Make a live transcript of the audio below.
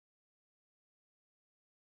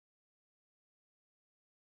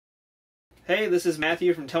Hey, this is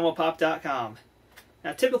Matthew from TomoPop.com.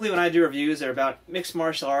 Now, typically when I do reviews, they're about mixed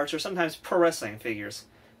martial arts or sometimes pro wrestling figures.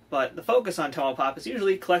 But the focus on Tomopop is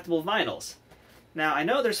usually collectible vinyls. Now, I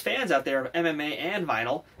know there's fans out there of MMA and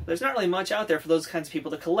vinyl, but there's not really much out there for those kinds of people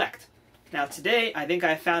to collect. Now, today, I think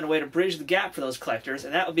I found a way to bridge the gap for those collectors,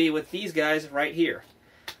 and that would be with these guys right here.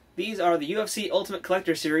 These are the UFC Ultimate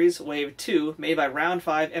Collector Series Wave 2, made by Round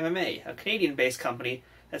 5 MMA, a Canadian-based company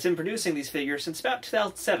that's been producing these figures since about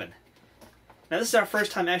 2007. Now, this is our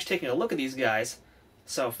first time actually taking a look at these guys,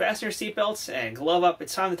 so fasten your seatbelts and glove up.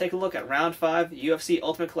 It's time to take a look at Round 5 UFC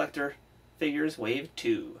Ultimate Collector Figures Wave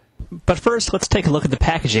 2. But first, let's take a look at the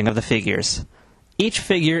packaging of the figures. Each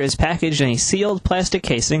figure is packaged in a sealed plastic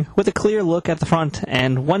casing with a clear look at the front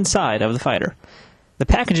and one side of the fighter. The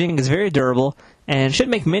packaging is very durable and should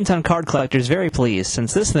make mint-on card collectors very pleased,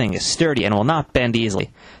 since this thing is sturdy and will not bend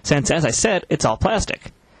easily, since, as I said, it's all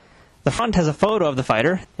plastic. The front has a photo of the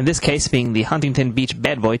fighter, in this case being the Huntington Beach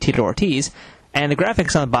bad boy Tito Ortiz, and the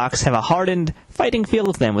graphics on the box have a hardened, fighting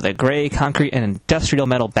feel to them with a gray, concrete, and industrial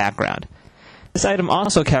metal background. This item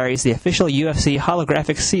also carries the official UFC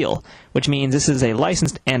holographic seal, which means this is a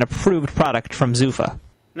licensed and approved product from Zuffa.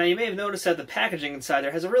 Now, you may have noticed that the packaging inside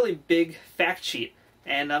there has a really big fact sheet,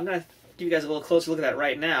 and I'm going to give you guys a little closer look at that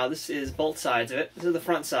right now. This is both sides of it. This is the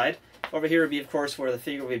front side. Over here would be, of course, where the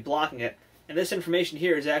figure will be blocking it. And this information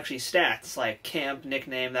here is actually stats, like camp,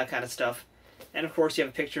 nickname, that kind of stuff. And of course you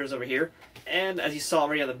have pictures over here. And as you saw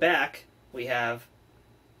already on the back, we have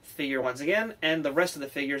figure once again, and the rest of the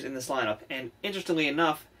figures in this lineup. And interestingly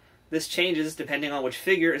enough, this changes depending on which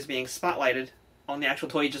figure is being spotlighted on the actual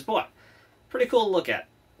toy you just bought. Pretty cool to look at.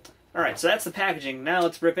 Alright, so that's the packaging. Now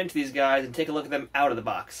let's rip into these guys and take a look at them out of the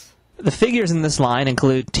box. The figures in this line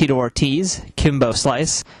include Tito Ortiz, Kimbo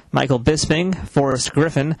Michael Bisping, Forrest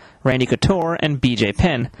Griffin, Randy Couture, and BJ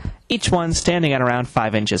Penn, each one standing at around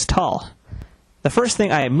 5 inches tall. The first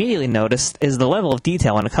thing I immediately noticed is the level of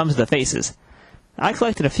detail when it comes to the faces. I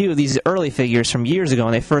collected a few of these early figures from years ago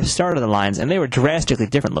when they first started the lines, and they were drastically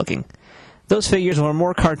different looking. Those figures were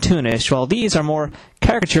more cartoonish, while these are more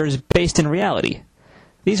caricatures based in reality.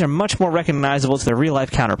 These are much more recognizable to their real-life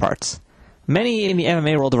counterparts. Many in the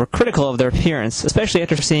MMA world were critical of their appearance, especially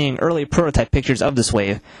after seeing early prototype pictures of this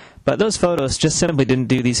wave, but those photos just simply didn't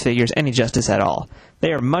do these figures any justice at all.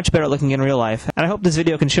 They are much better looking in real life, and I hope this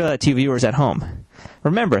video can show that to you viewers at home.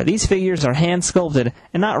 Remember, these figures are hand-sculpted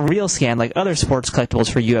and not real scanned like other sports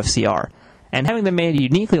collectibles for UFC are, and having them made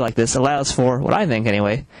uniquely like this allows for, what I think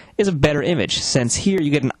anyway, is a better image, since here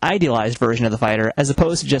you get an idealized version of the fighter as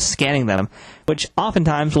opposed to just scanning them, which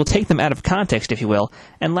oftentimes will take them out of context, if you will,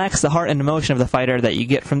 and lacks the heart and emotion of the fighter that you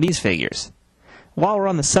get from these figures. While we're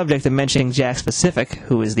on the subject of mentioning Jakks Pacific,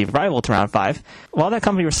 who is the rival to Round 5, while that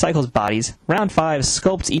company recycles bodies, Round 5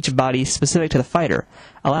 sculpts each body specific to the fighter,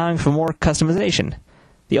 allowing for more customization.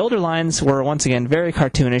 The older lines were once again very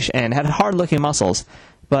cartoonish and had hard-looking muscles,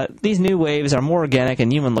 but these new waves are more organic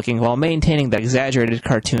and human-looking while maintaining the exaggerated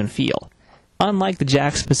cartoon feel. Unlike the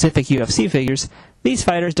Jakks Pacific UFC figures, these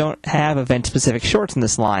fighters don't have event-specific shorts in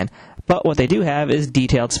this line, but what they do have is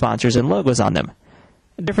detailed sponsors and logos on them.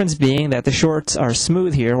 The difference being that the shorts are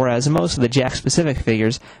smooth here, whereas most of the Jakks Pacific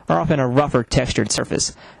figures are often a rougher textured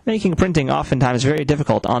surface, making printing oftentimes very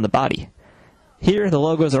difficult on the body. Here, the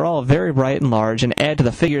logos are all very bright and large and add to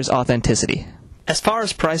the figure's authenticity. As far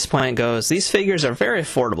as price point goes, these figures are very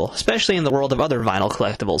affordable, especially in the world of other vinyl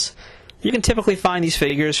collectibles. You can typically find these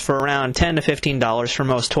figures for around $10 to $15 from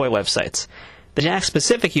most toy websites. The Jakks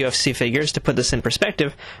Pacific UFC figures, to put this in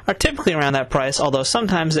perspective, are typically around that price, although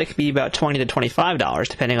sometimes they could be about $20 to $25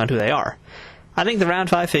 depending on who they are. I think the Round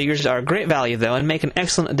 5 figures are a great value though and make an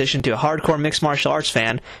excellent addition to a hardcore mixed martial arts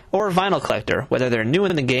fan or a vinyl collector, whether they're new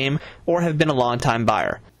in the game or have been a long-time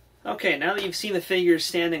buyer. Okay, now that you've seen the figures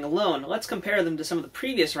standing alone, let's compare them to some of the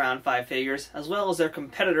previous Round 5 figures, as well as their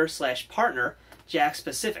competitor/partner, Jakks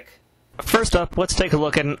Pacific. First up, let's take a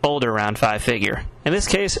look at an older Round 5 figure. In this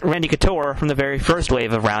case, Randy Couture from the very first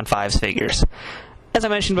wave of Round 5's figures. As I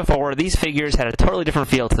mentioned before, these figures had a totally different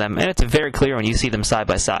feel to them, and it's very clear when you see them side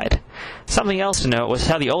by side. Something else to note was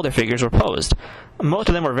how the older figures were posed. Most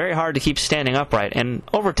of them were very hard to keep standing upright, and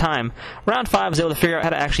over time, Round 5 was able to figure out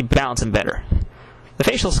how to actually balance them better. The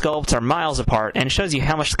facial sculpts are miles apart, and shows you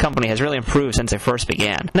how much the company has really improved since it first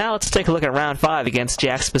began. Now let's take a look at Round 5 against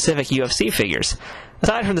Jakks Pacific UFC figures.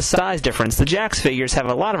 Aside from the size difference, the Jakks figures have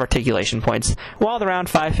a lot of articulation points, while the Round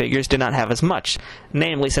 5 figures do not have as much,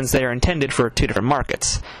 namely since they are intended for two different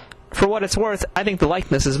markets. For what it's worth, I think the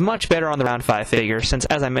likeness is much better on the Round 5 figure, since,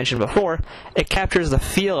 as I mentioned before, it captures the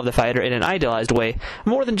feel of the fighter in an idealized way,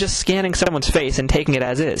 more than just scanning someone's face and taking it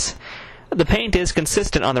as is. The paint is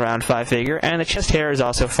consistent on the round 5 figure, and the chest hair is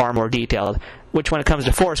also far more detailed, which when it comes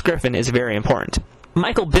to Forrest Griffin is very important.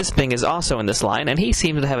 Michael Bisping is also in this line, and he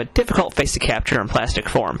seems to have a difficult face to capture in plastic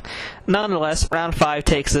form. Nonetheless, round 5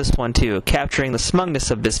 takes this one too, capturing the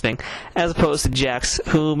smugness of Bisping, as opposed to Jax,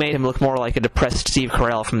 who made him look more like a depressed Steve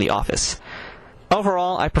Carell from The Office.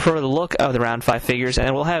 Overall, I prefer the look of the round 5 figures,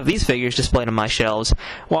 and will have these figures displayed on my shelves,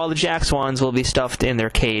 while the Jax ones will be stuffed in their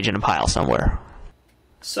cage in a pile somewhere.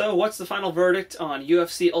 So, what's the final verdict on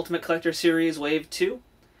UFC Ultimate Collector Series Wave 2?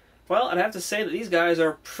 Well, I'd have to say that these guys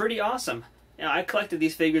are pretty awesome. Now, I collected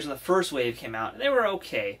these figures when the first wave came out, and they were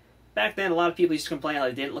okay. Back then, a lot of people used to complain how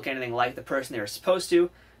they didn't look anything like the person they were supposed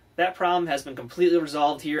to. That problem has been completely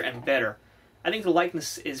resolved here, and better. I think the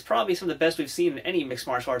likeness is probably some of the best we've seen in any mixed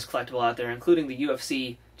martial arts collectible out there, including the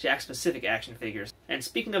UFC Jax Pacific action figures. And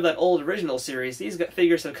speaking of that old original series, these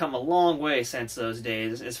figures have come a long way since those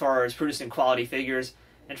days, as far as producing quality figures,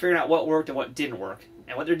 and figuring out what worked and what didn't work.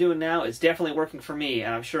 And what they're doing now is definitely working for me,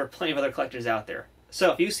 and I'm sure plenty of other collectors out there.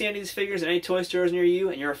 So, if you see any of these figures in any toy stores near you,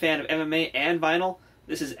 and you're a fan of MMA and vinyl,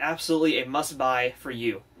 this is absolutely a must-buy for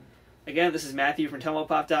you. Again, this is Matthew from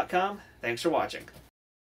TomoPop.com. Thanks for watching.